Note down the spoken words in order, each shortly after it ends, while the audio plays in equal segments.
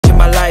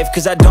life,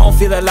 cause I don't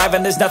feel alive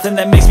and there's nothing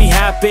that makes me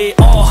happy.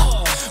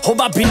 Oh, hold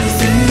my beat.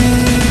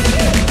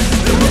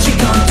 Look what you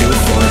gon' do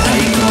for it, how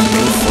you gon'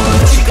 move for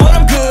it. What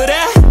I'm good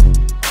at,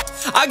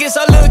 I guess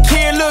I look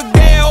here, look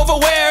there, over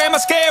where am I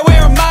scared,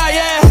 where am I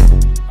at?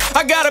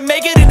 I gotta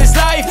make it in this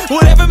life,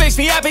 whatever makes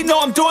me happy, know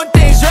I'm doing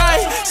things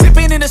right.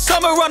 Sipping in the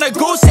summer on a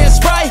goose and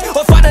Sprite,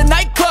 or find a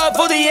nightclub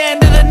for the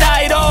end of the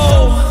night,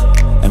 oh.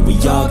 And we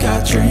all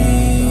got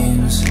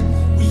dreams,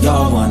 we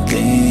all want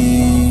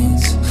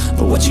things,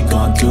 but what you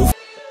gonna do?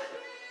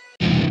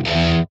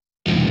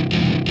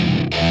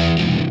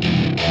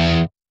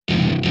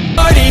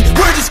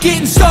 We're just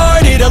getting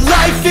started. A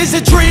life is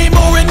a dream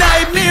or a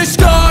nightmare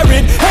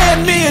scarring.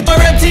 Hand me a door,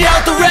 empty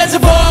out the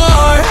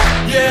reservoir.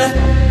 Yeah,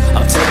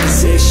 I'm taking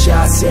 6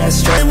 shots, yeah,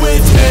 straight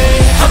with me.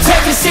 I'm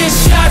taking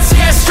 6 shots,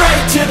 yeah,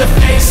 straight to the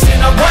face.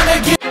 And I wanna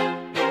get,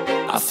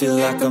 I feel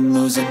like I'm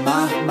losing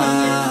my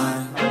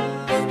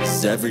mind.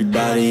 Is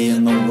everybody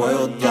in the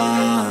world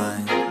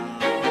blind?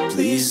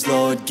 Please,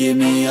 Lord, give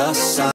me a sign.